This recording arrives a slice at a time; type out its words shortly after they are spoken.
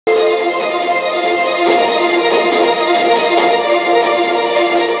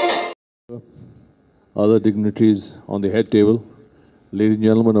other dignitaries on the head table, ladies and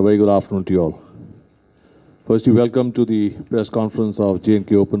gentlemen, a very good afternoon to you all. Firstly, welcome to the press conference of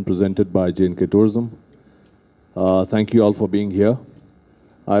J&K Open presented by J&K Tourism. Thank you all for being here.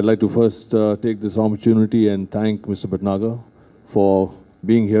 I'd like to first take this opportunity and thank Mr. Bhatnagar for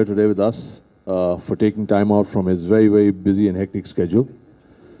being here today with us, for taking time out from his very, very busy and hectic schedule.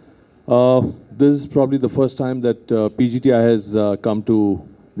 This is probably the first time that PGTI has come to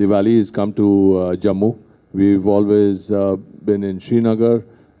the valley, has come to Jammu. We've always been in Srinagar,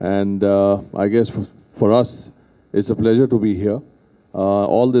 and I guess for us, it's a pleasure to be here.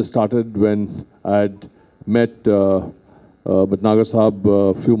 All this started when I had met Bhatnagar Sahab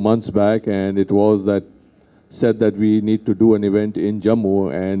a few months back, and it was that said that we need to do an event in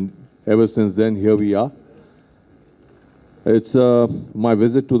Jammu, and ever since then, here we are. It's my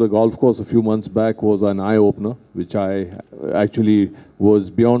visit to the golf course a few months back was an eye-opener, which I actually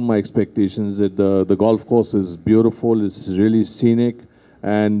was beyond my expectations. The golf course is beautiful, it's really scenic,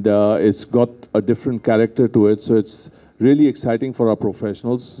 and it's got a different character to it. So it's really exciting for our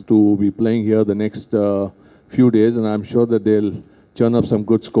professionals to be playing here the next few days, and I'm sure that they'll churn up some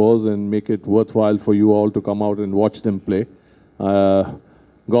good scores and make it worthwhile for you all to come out and watch them play.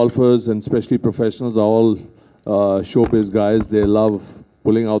 Golfers, and especially professionals, are all showbiz guys. They love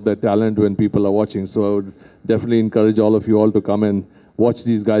pulling out their talent when people are watching. So I would definitely encourage all of you all to come and watch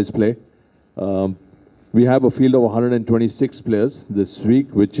these guys play. We have a field of 126 players this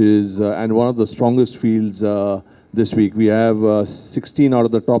week, which is and one of the strongest fields this week. We have 16 out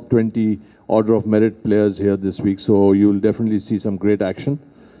of the top 20 order of merit players here this week. So you'll definitely see some great action.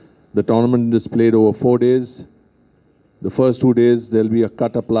 The tournament is played over 4 days. The first 2 days, there'll be a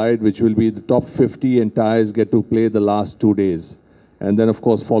cut applied, which will be the top 50, and ties get to play the last 2 days. And then, of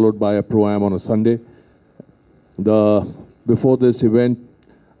course, followed by a Pro-Am on a Sunday. Before this event,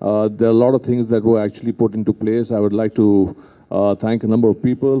 there are a lot of things that were actually put into place. I would like to thank a number of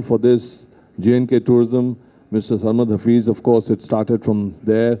people for this. J&K Tourism, Mr. Sarmad Hafiz, of course, it started from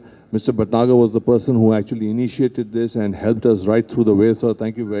there. Mr. Bhatnagar was the person who actually initiated this and helped us right through the way, sir.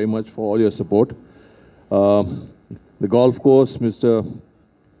 Thank you very much for all your support. The golf course, Mr.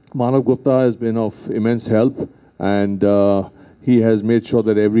 Manav Gupta has been of immense help, and he has made sure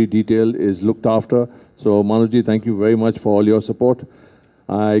that every detail is looked after. So Manavji, thank you very much for all your support.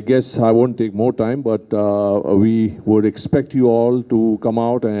 I guess I won't take more time, but we would expect you all to come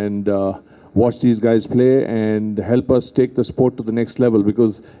out and watch these guys play and help us take the sport to the next level,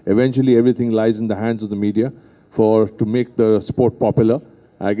 because eventually everything lies in the hands of the media to make the sport popular.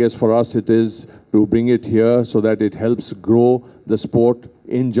 I guess for us it is to bring it here so that it helps grow the sport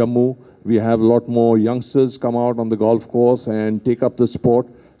in Jammu. We have a lot more youngsters come out on the golf course and take up the sport.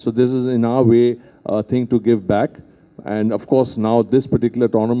 So this is in our way a thing to give back. And of course now this particular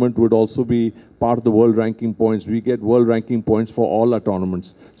tournament would also be part of the world ranking points. We get world ranking points for all our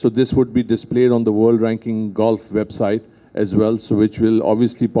tournaments. So this would be displayed on the world ranking golf website as well, so which will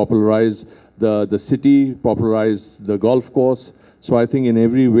obviously popularize the city, popularize the golf course. So I think in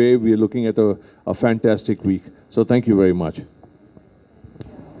every way we are looking at a fantastic week. So thank you very much.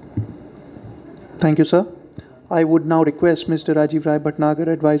 Thank you, sir. I would now request Mr. Rajiv Rai Bhatnagar,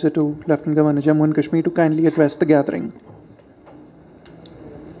 Advisor to Lieutenant Governor Jammu and Kashmir, to kindly address the gathering.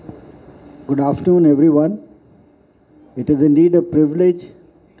 Good afternoon, everyone. It is indeed a privilege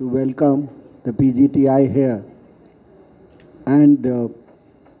to welcome the PGTI here. And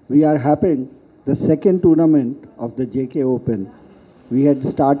we are having the second tournament of the JK Open. We had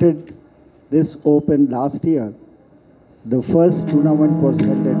started this Open last year. The first tournament was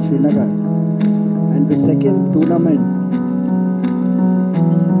held at Srinagar, and the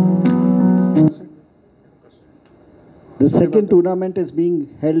second tournament is being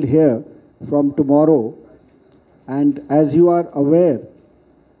held here from tomorrow. And as you are aware,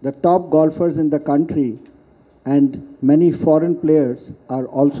 the top golfers in the country and many foreign players are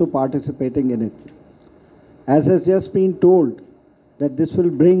also participating in it. As has just been told, that this will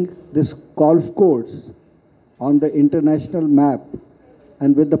bring this golf course on the international map,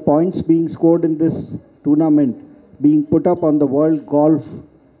 and with the points being scored in this tournament being put up on the World Golf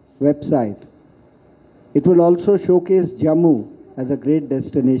website, it will also showcase Jammu as a great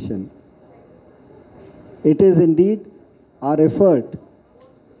destination. It is indeed our effort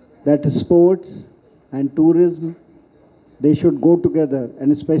that sports and tourism, they should go together,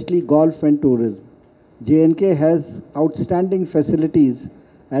 and especially golf and tourism. J&K has outstanding facilities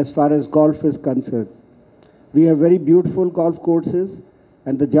as far as golf is concerned. We have very beautiful golf courses,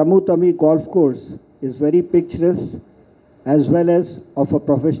 and the Jammu Tami golf course is very picturesque as well as of a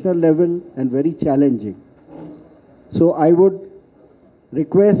professional level and very challenging. So I would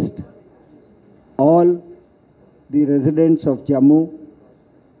request all the residents of Jammu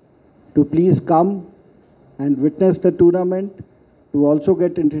to please come and witness the tournament, to also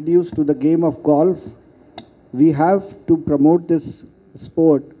get introduced to the game of golf. We have to promote this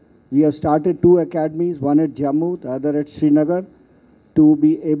sport. We have started 2 academies, one at Jammu, the other at Srinagar, to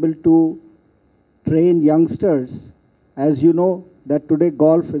be able to train youngsters. As you know, that today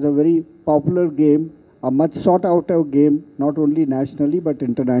golf is a very popular game, a much sought after game, not only nationally but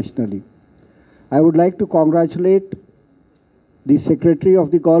internationally. I would like to congratulate the secretary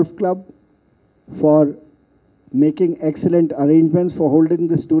of the golf club for making excellent arrangements for holding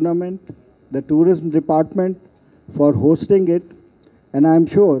this tournament, the tourism department for hosting it, and I am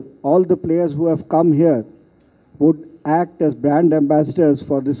sure all the players who have come here would act as brand ambassadors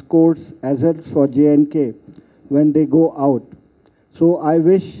for this course as well for J&K when they go out. So I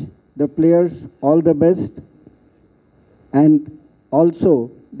wish the players all the best, and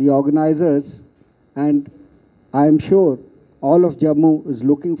also the organizers, and I am sure all of Jammu is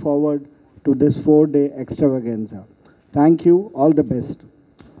looking forward to this 4-day extravaganza. Thank you, all the best.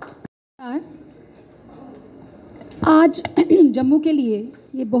 आज जम्मू के लिए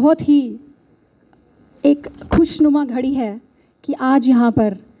ये बहुत ही एक खुशनुमा घड़ी है कि आज यहाँ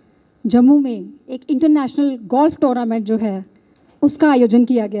पर जम्मू में एक इंटरनेशनल गोल्फ टूर्नामेंट जो है उसका आयोजन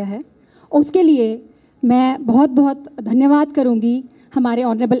किया गया है। उसके लिए मैं बहुत बहुत धन्यवाद करूँगी हमारे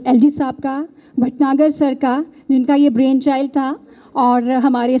ऑनरेबल एलजी साहब का, भटनागर सर का जिनका ये ब्रेन चाइल्ड था, और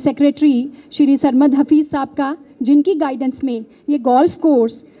हमारे सेक्रेटरी श्री सरमद हफीज़ साहब का जिनकी गाइडेंस में ये गोल्फ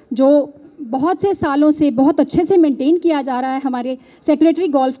कोर्स जो बहुत से सालों से बहुत अच्छे से मेंटेन किया जा रहा है हमारे सेक्रेटरी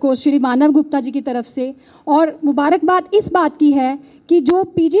गोल्फ कोर्स श्री मानव गुप्ता जी की तरफ से। और मुबारकबाद इस बात की है कि जो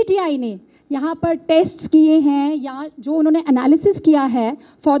PGTI ने यहाँ पर टेस्ट्स किए हैं या जो उन्होंने एनालिसिस किया है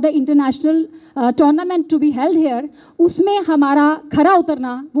for the international tournament to be held hair, उसमें हमारा खरा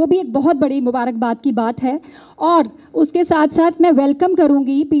उतरना वो भी एक बहुत बड़ी मुबारकबाद की बात है। और उसके साथ साथ मैं वेलकम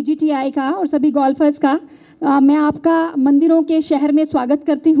करूँगी PGTI का और सभी गोल्फर्स का। मैं आपका मंदिरों के शहर में स्वागत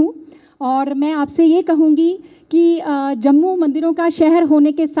करती हूँ, और मैं आपसे ये कहूँगी कि जम्मू मंदिरों का शहर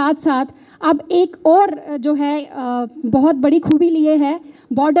होने के साथ साथ अब एक और जो है बहुत बड़ी खूबी लिए है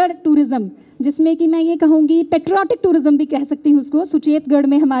बॉर्डर टूरिज़्म, जिसमें कि मैं ये कहूँगी पेट्रियाटिक टूरिज़्म भी कह सकती हूँ उसको। सुचेतगढ़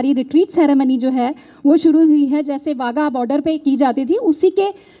में हमारी रिट्रीट सेरेमनी जो है वो शुरू हुई है, जैसे वाघा बॉर्डर पे की जाती थी उसी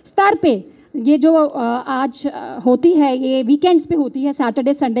के स्तर पे ये जो आज होती है, ये वीकेंड्स पे होती है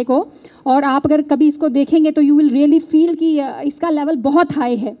सैटरडे संडे को। और आप अगर कभी इसको देखेंगे तो यू विल रियली फील कि इसका लेवल बहुत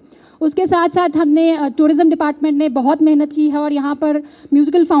हाई है। उसके साथ साथ हमने टूरिज़्म डिपार्टमेंट ने बहुत मेहनत की है और यहाँ पर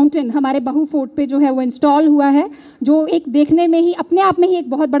म्यूज़िकल फाउंटेन हमारे बहू फोर्ट पे जो है वो इंस्टॉल हुआ है, जो एक देखने में ही अपने आप में ही एक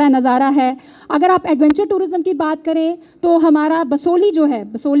बहुत बड़ा नज़ारा है। अगर आप एडवेंचर टूरिज़्म की बात करें तो हमारा बसोली जो है,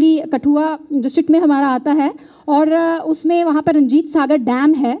 बसोली कठुआ डिस्ट्रिक्ट में हमारा आता है, और उसमें वहाँ पर रंजीत सागर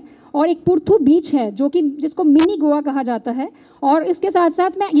डैम है और एक पुरथू बीच है जो कि जिसको मिनी गोवा कहा जाता है। और इसके साथ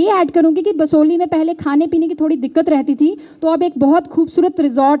साथ मैं ये ऐड करूँगी कि बसोली में पहले खाने पीने की थोड़ी दिक्कत रहती थी, तो अब एक बहुत खूबसूरत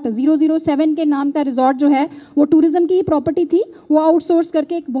रिजॉर्ट 007 के नाम का रिजॉर्ट जो है वो टूरिज़्म की ही प्रॉपर्टी थी, वो आउटसोर्स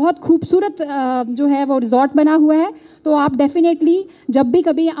करके एक बहुत खूबसूरत जो है वो रिजॉर्ट बना हुआ है। तो आप डेफिनेटली जब भी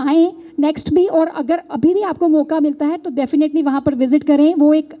कभी आएँ नेक्स्ट भी, और अगर अभी भी आपको मौका मिलता है तो डेफिनेटली वहाँ पर विज़िट करें,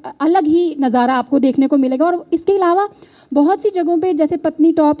 वो एक अलग ही नज़ारा आपको देखने को मिलेगा। और इसके अलावा बहुत सी जगहों पे जैसे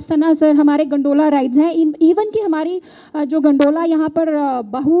पत्नी टॉप, सनासर, हमारे गंडोला राइड्स हैं, इवन कि हमारी जो गंडोला यहाँ पर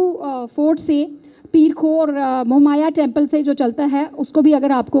बहू फोर्ट से पीरखो और मोहमाया टेम्पल से जो चलता है, उसको भी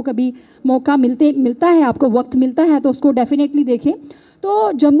अगर आपको कभी मौका मिलता है, आपको वक्त मिलता है तो उसको डेफिनेटली देखें।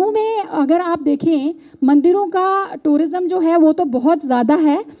 तो जम्मू में अगर आप देखें मंदिरों का टूरिज़्म जो है वो तो बहुत ज़्यादा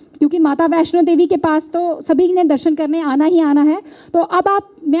है, क्योंकि माता वैष्णो देवी के पास तो सभी ने दर्शन करने आना ही आना है। तो अब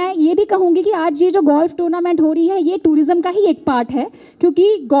मैं ये भी कहूँगी कि आज ये जो गोल्फ टूर्नामेंट हो रही है ये टूरिज़्म का ही एक पार्ट है, क्योंकि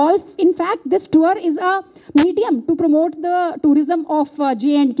golf in fact this tour is a medium to promote the tourism of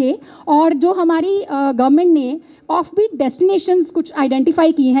J&K। और जो हमारी गवर्नमेंट ने ऑफ बीट डेस्टिनेशंस कुछ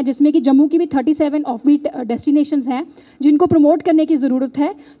आइडेंटिफाई किए हैं, जिसमें कि जम्मू की भी 37 ऑफ बीट डेस्टिनेशंस हैं जिनको प्रमोट करने की ज़रूरत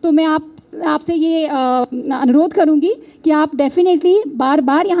है। तो मैं आपसे ये अनुरोध करूंगी कि आप डेफिनेटली बार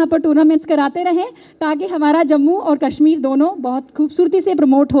बार यहाँ पर टूर्नामेंट्स कराते रहें, ताकि हमारा जम्मू और कश्मीर दोनों बहुत खूबसूरती से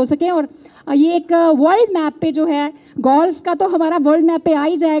प्रमोट हो सके। और ये एक वर्ल्ड मैप पे जो है गोल्फ का तो हमारा वर्ल्ड मैप पे आ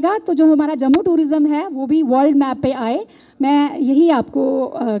ही जाएगा, तो जो हमारा जम्मू टूरिज़्म है वो भी वर्ल्ड मैप पे आए, मैं यही आपको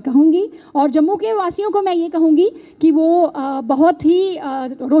कहूँगी। और जम्मू के वासियों को मैं ये कहूँगी कि वो बहुत ही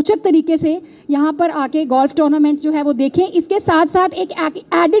रोचक तरीके से यहाँ पर आके गोल्फ टूर्नामेंट जो है वो देखें। इसके साथ साथ एक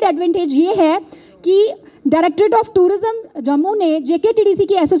एडेड एडवांटेज ये है कि डायरेक्टरेट ऑफ टूरिज़्म जम्मू ने JKTDC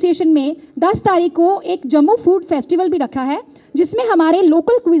की एसोसिएशन में 10 तारीख को एक जम्मू फूड फेस्टिवल भी रखा है, जिसमें हमारे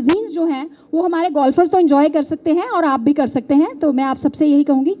लोकल क्विजीन्स एक्टिविटीज़ जो हैं वो हमारे गोल्फर्स तो एंजॉय कर सकते हैं और आप भी कर सकते हैं। तो मैं आप सबसे यही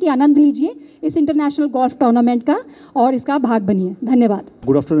कहूँगी कि आनंद लीजिए इस इंटरनेशनल गोल्फ टूर्नामेंट का और इसका भाग बनिए। धन्यवाद।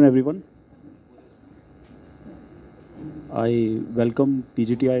 Good afternoon, everyone. I welcome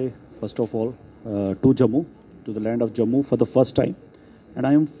PGTI, first of all, to Jammu, to the land of Jammu for the first time. And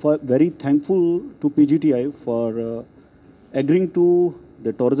I am very thankful to PGTI for agreeing to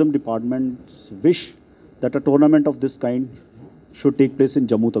the tourism department's wish that a tournament of this kind should take place in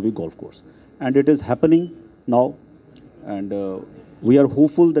Jammu Tawi Golf Course. And it is happening now. And we are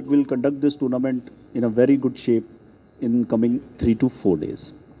hopeful that we'll conduct this tournament in a very good shape in coming 3 to 4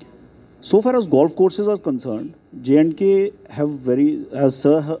 days. So far as golf courses are concerned, J&K have as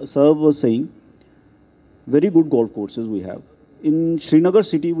Sir was saying, very good golf courses we have. In Srinagar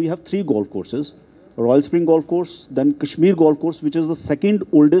city, we have 3 golf courses. Royal Spring Golf Course, then Kashmir Golf Course, which is the second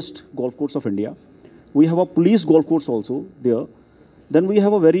oldest golf course of India. We have a police golf course also there. Then we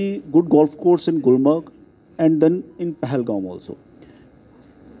have a very good golf course in Gulmarg and then in Pahalgam also.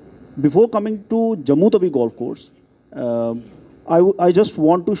 Before coming to Jammu Tawi Golf Course, I just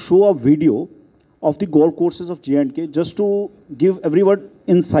want to show a video of the golf courses of J&K just to give everyone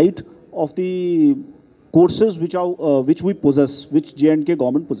insight of the courses which we possess, which J&K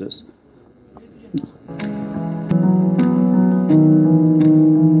government possess.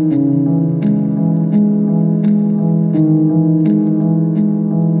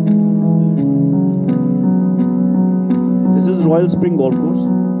 This is Royal Spring Golf Course.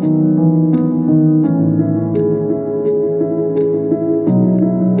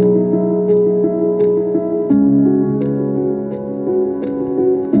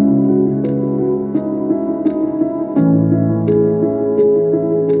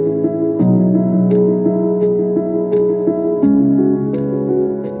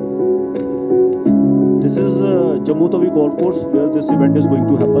 This is Jammu Tawi Golf Course where this event is going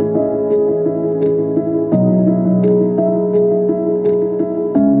to happen.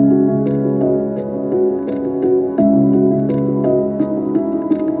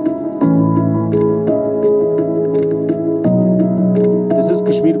 This is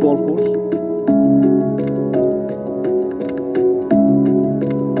Kashmir Golf Course.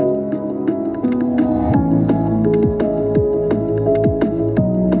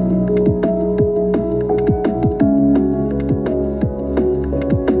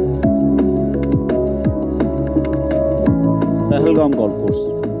 Pahalgam Golf Course,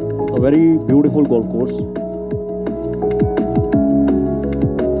 a very beautiful golf course.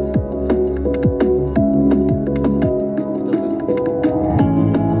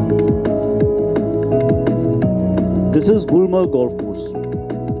 This is Gulmarg Golf Course.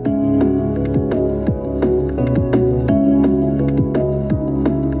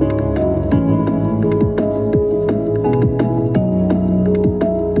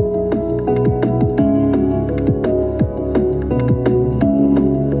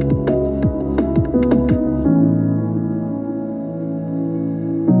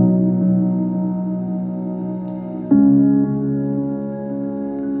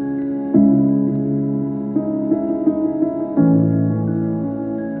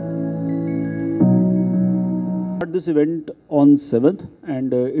 This event on 7th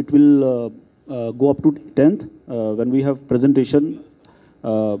and it will go up to 10th when we have presentation.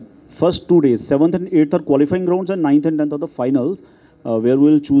 First 2 days, 7th and 8th are qualifying rounds and 9th and 10th are the finals where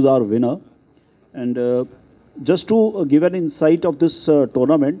we'll choose our winner. And just to give an insight of this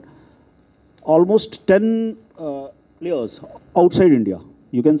tournament, almost 10 players outside India,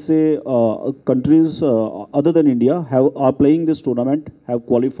 you can say countries other than India are playing this tournament, have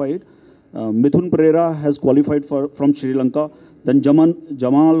qualified. Mithun Pereira has qualified from Sri Lanka. Then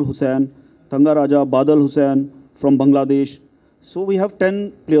Jamal Hussain, Thanga Raja, Badal Hussain from Bangladesh. So we have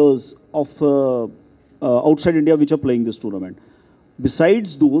 10 players of outside India which are playing this tournament.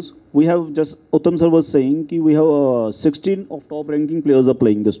 Besides those, we have just Uttam sir was saying कि we have 16 of top ranking players are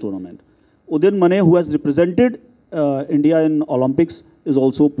playing this tournament. Udin Mane, who has represented India in Olympics, is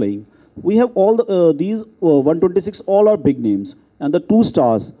also playing. We have all these 126, all are big names, and the 2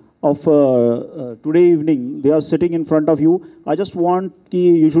 stars of today evening, they are sitting in front of you. I just want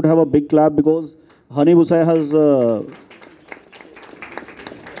you should have a big clap because Hani Busai has.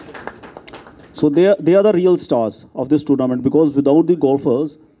 So they are the real stars of this tournament because without the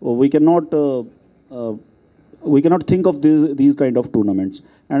golfers, we cannot think of these kind of tournaments.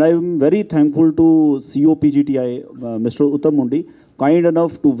 And I am very thankful to CEO PGTI, Mr. Uttam Mundi, kind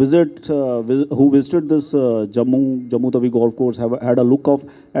enough to visit, who visited this Jammu Tawi golf course, had a look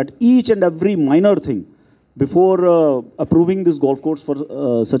at each and every minor thing before approving this golf course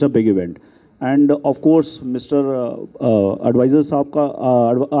for such a big event. And of course, Mr. Advisor Saab ka,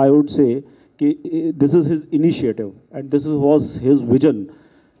 I would say this is his initiative and this was his vision.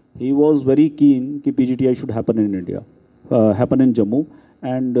 He was very keen that PGTI should happen in India, happen in Jammu,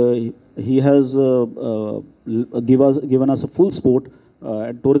 and he has given us a full support.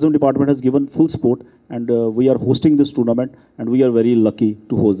 And tourism department has given full support, and we are hosting this tournament, and we are very lucky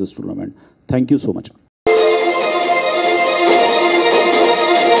to host this tournament. Thank you so much.